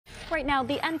Right now,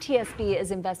 the NTSB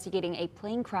is investigating a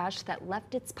plane crash that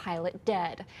left its pilot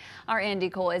dead. Our Andy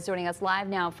Cole is joining us live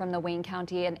now from the Wayne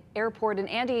County Airport. And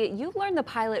Andy, you learned the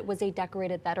pilot was a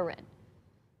decorated veteran.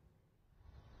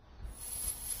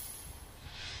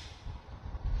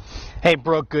 Hey,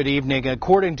 Brooke, good evening.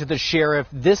 According to the sheriff,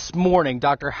 this morning,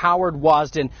 Dr. Howard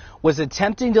Wasden was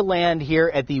attempting to land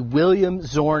here at the William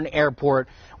Zorn Airport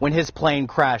when his plane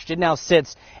crashed. It now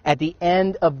sits at the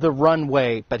end of the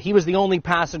runway, but he was the only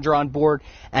passenger on board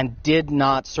and did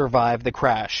not survive the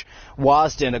crash.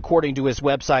 Wasden, according to his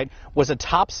website, was a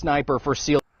top sniper for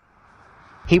SEAL.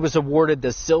 He was awarded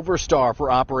the Silver Star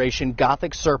for Operation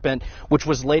Gothic Serpent, which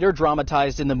was later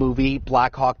dramatized in the movie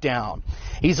Black Hawk Down.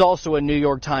 He's also a New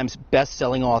York Times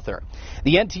best-selling author.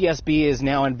 The NTSB is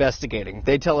now investigating.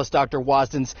 They tell us Dr.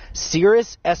 Wasden's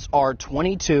Cirrus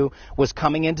SR-22 was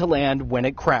coming into land when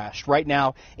it crashed. Right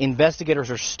now, investigators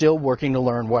are still working to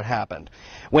learn what happened.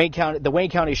 The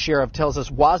Wayne County Sheriff tells us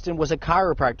Wasden was a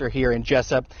chiropractor here in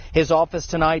Jessup. His office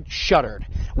tonight shuttered.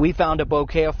 We found a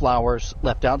bouquet of flowers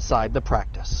left outside the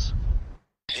practice.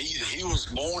 He was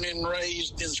born and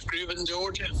raised in Scriven,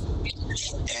 Georgia,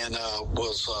 and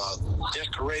was a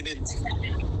decorated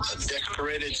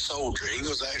soldier. He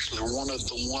was actually one of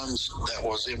the ones that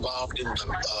was involved in the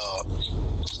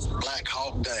Black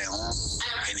Hawk Down,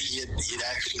 and he'd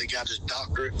actually got his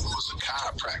doctorate and was a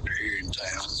chiropractor here in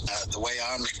town. The way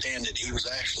I understand it, he was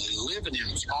actually living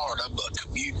in Florida, but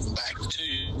commuting back to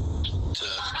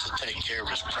take care of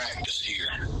his practice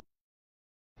here.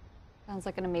 Sounds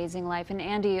like an amazing life. And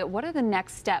Andy, what are the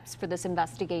next steps for this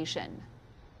investigation?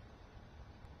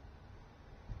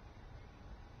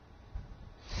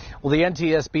 Well, the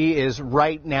NTSB is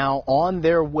right now on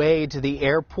their way to the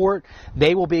airport.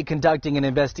 They will be conducting an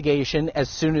investigation as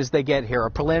soon as they get here.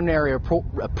 A preliminary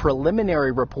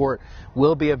report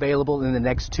will be available in the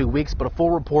next 2 weeks, but a full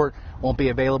report won't be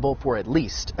available for at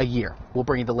least a year. We'll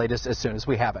bring you the latest as soon as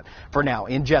we have it. For now,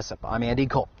 in Jessup, I'm Andy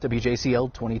Cole,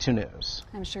 WJCL 22 News.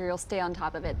 I'm sure you'll stay on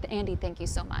top of it. Andy, thank you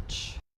so much.